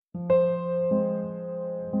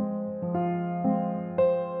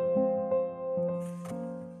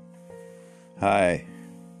Hi,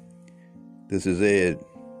 this is Ed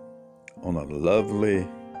on a lovely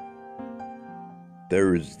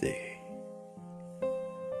Thursday.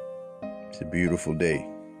 It's a beautiful day.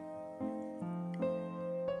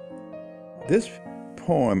 This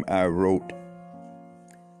poem I wrote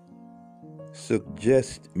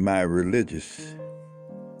suggests my religious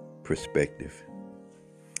perspective.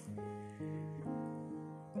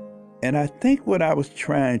 And I think what I was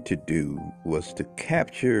trying to do was to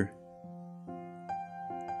capture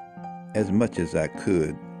as much as I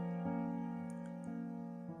could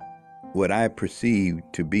what I perceived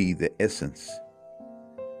to be the essence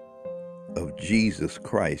of Jesus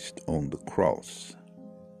Christ on the cross.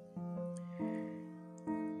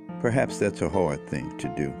 Perhaps that's a hard thing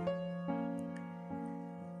to do,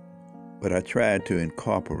 but I tried to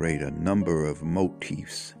incorporate a number of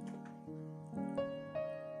motifs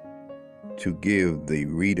to give the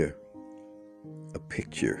reader a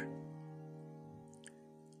picture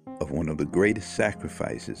of one of the greatest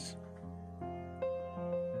sacrifices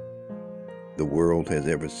the world has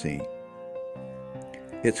ever seen.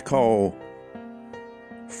 It's called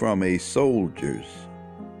From a Soldier's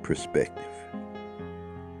Perspective.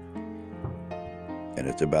 And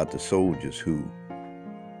it's about the soldiers who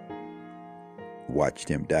watched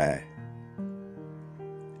him die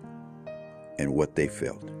and what they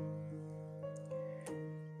felt.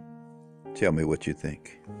 Tell me what you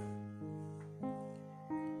think.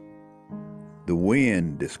 The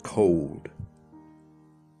wind is cold.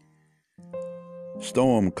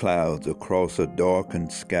 Storm clouds across a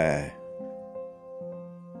darkened sky.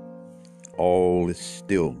 All is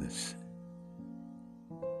stillness,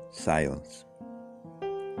 silence.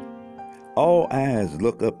 All eyes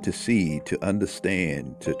look up to see, to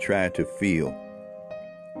understand, to try to feel.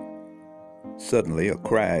 Suddenly, a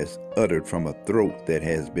cry is uttered from a throat that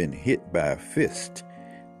has been hit by a fist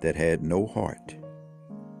that had no heart.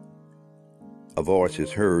 A voice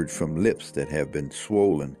is heard from lips that have been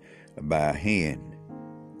swollen by a hand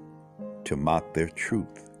to mock their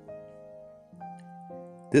truth.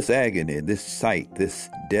 This agony, this sight, this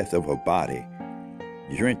death of a body,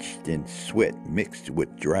 drenched in sweat mixed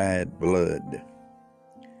with dried blood,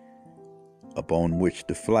 upon which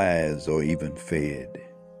the flies are even fed.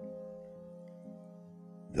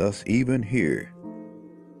 Thus, even here,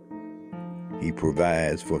 he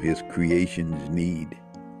provides for his creation's need.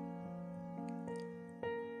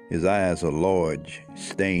 His eyes are large,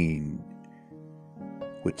 stained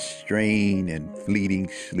with strain and fleeting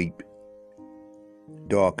sleep,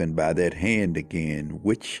 darkened by that hand again,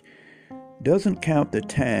 which doesn't count the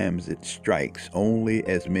times it strikes, only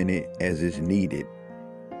as many as is needed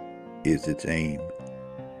is its aim.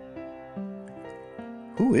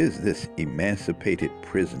 Who is this emancipated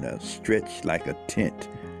prisoner stretched like a tent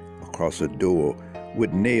across a door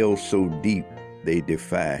with nails so deep they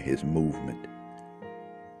defy his movement?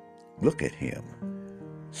 Look at him,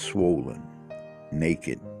 swollen,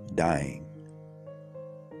 naked, dying.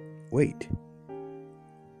 Wait.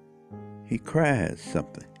 He cries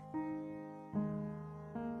something.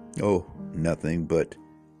 Oh, nothing, but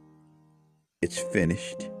it's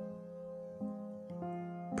finished.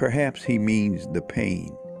 Perhaps he means the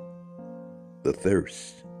pain, the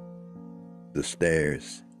thirst, the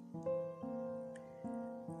stares.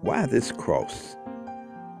 Why this cross?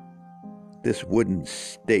 This wooden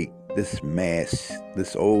stake, this mass,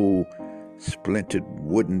 this old splintered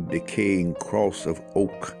wooden decaying cross of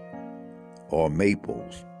oak or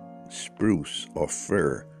maples, spruce or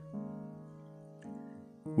fir,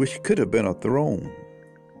 which could have been a throne,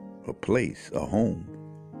 a place, a home.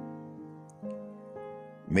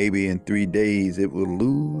 Maybe in 3 days it will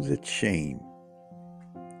lose its shame.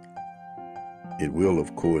 It will,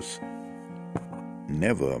 of course,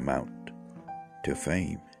 never amount to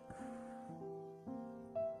fame.